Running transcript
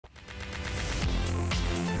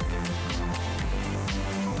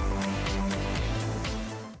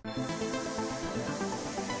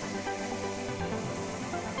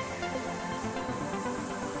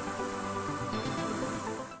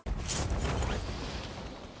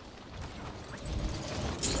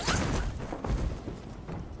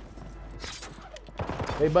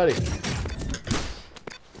Hey, buddy.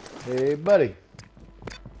 Hey, buddy.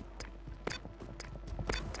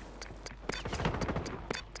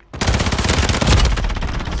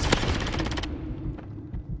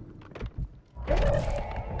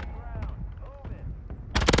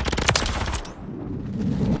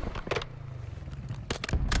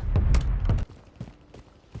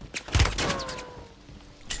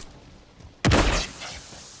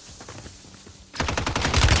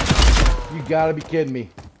 You gotta be kidding me.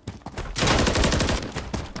 I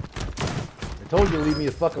told you to leave me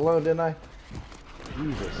the fuck alone, didn't I?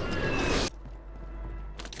 Jesus.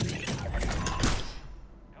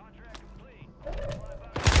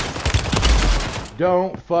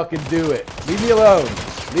 Don't fucking do it. Leave me alone.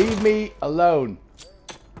 Leave me alone.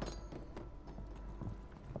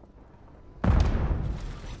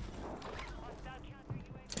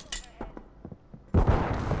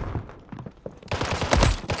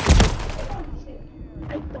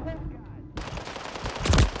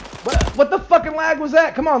 What the fucking lag was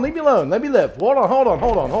that? Come on, leave me alone. Let me live. Hold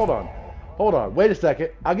on. Wait a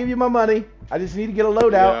second. I'll give you my money. I just need to get a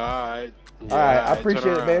loadout. Yeah, alright. Yeah, alright, I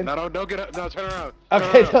appreciate it, man. No, don't get up. No, turn around.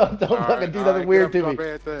 Okay, don't fucking do nothing weird to me.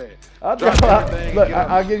 I'll drop everything. Look,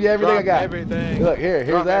 I'll give you everything I got. Everything. Look,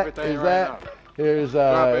 here's that. Here's that. Here's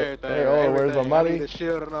here, where's my money?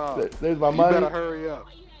 There's my money. You better hurry up.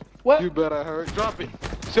 What? You better hurry. Drop it.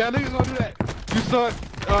 See, I knew you was gonna do that. You suck.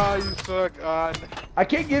 You suck. I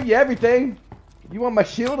can't give you everything. You want my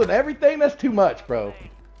shield and everything? That's too much, bro.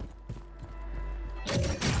 Oh,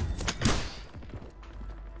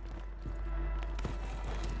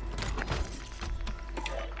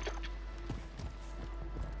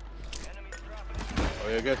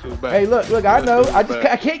 yeah, guess who's back? Hey, look, I know.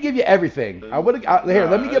 I can't give you everything. I would have. Here,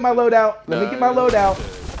 let me get my loadout. Let me get my loadout.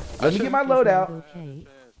 Let me get my loadout.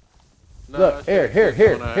 Look, here,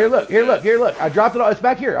 look. I dropped it all. It's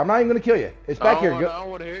back here. I'm not even gonna kill you. It's back here.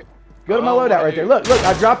 Go to my loadout right there. Look,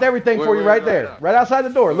 I dropped everything for you right there. Right outside the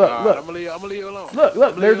door. Look. I'm gonna leave you alone.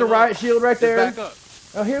 Look, there's a riot shield right there.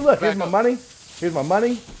 Oh, here, look. Here's my money. Here's my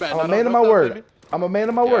money. I'm a man of my word. I'm a man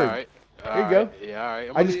of my word. Here you go. Yeah,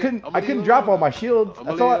 all right. I couldn't drop all my shields.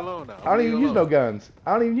 That's all. I don't even use no guns.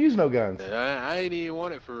 I ain't even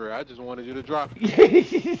want it for real. I just wanted you to drop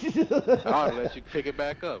it. I'll let you pick it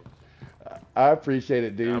back up. I appreciate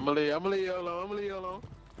it, dude. I'm gonna leave you alone.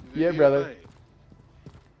 Yeah, brother.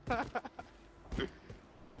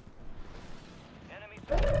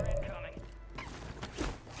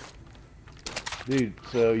 Dude,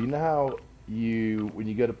 so you know how when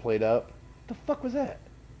you go to plate up, what the fuck was that?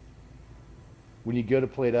 When you go to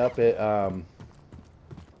plate up, it'll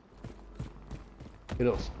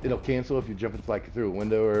cancel if you're jumping like through a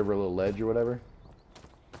window or over a little ledge or whatever.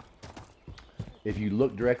 If you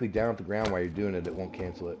look directly down at the ground while you're doing it, it won't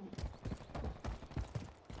cancel it.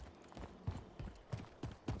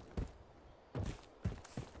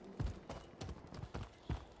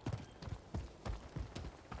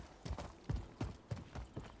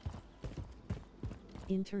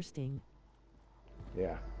 Interesting.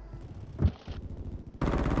 Yeah.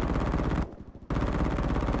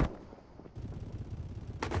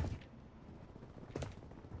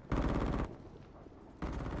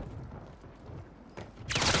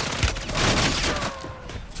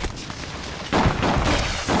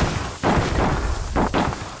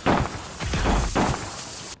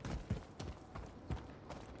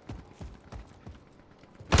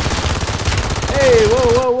 Hey,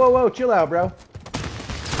 whoa, chill out, bro.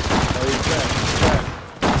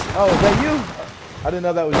 Oh, is that you? I didn't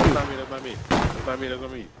know that was you. That's not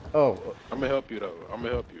me. Oh. I'm gonna help you though. I'm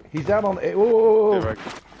gonna help you. He's out on. Whoa.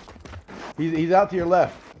 He's out to your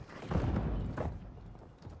left.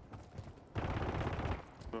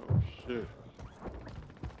 Oh shit.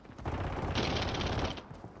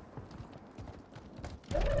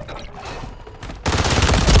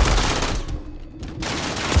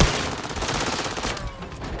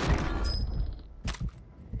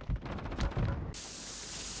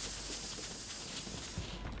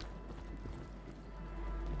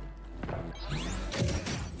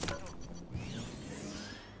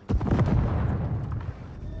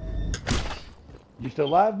 You still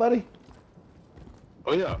alive, buddy?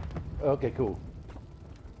 Oh yeah. Okay, cool.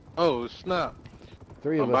 Oh snap.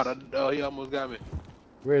 Three of us. Oh, he almost got me.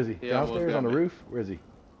 Where is he? He Downstairs on the roof? Where is he?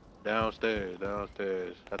 Downstairs. I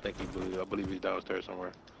believe he's downstairs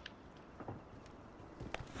somewhere.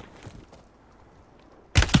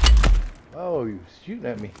 Oh, you shooting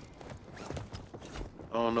at me.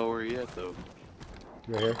 I don't know where he at though.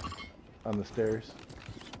 Right here. On the stairs.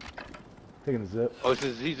 Taking a zip. Oh,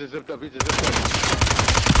 he's just zipped up. Yeah,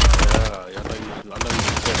 I know you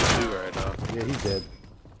just right now. Yeah, he's dead.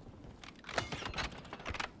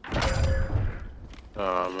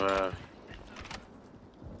 Oh man.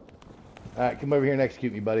 All right, come over here and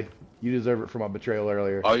execute me, buddy. You deserve it for my betrayal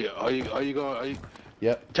earlier. Are you going?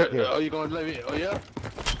 Yep. Are you going to let me? Oh yeah.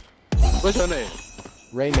 What's your name?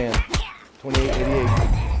 Rayman,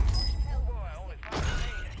 2888.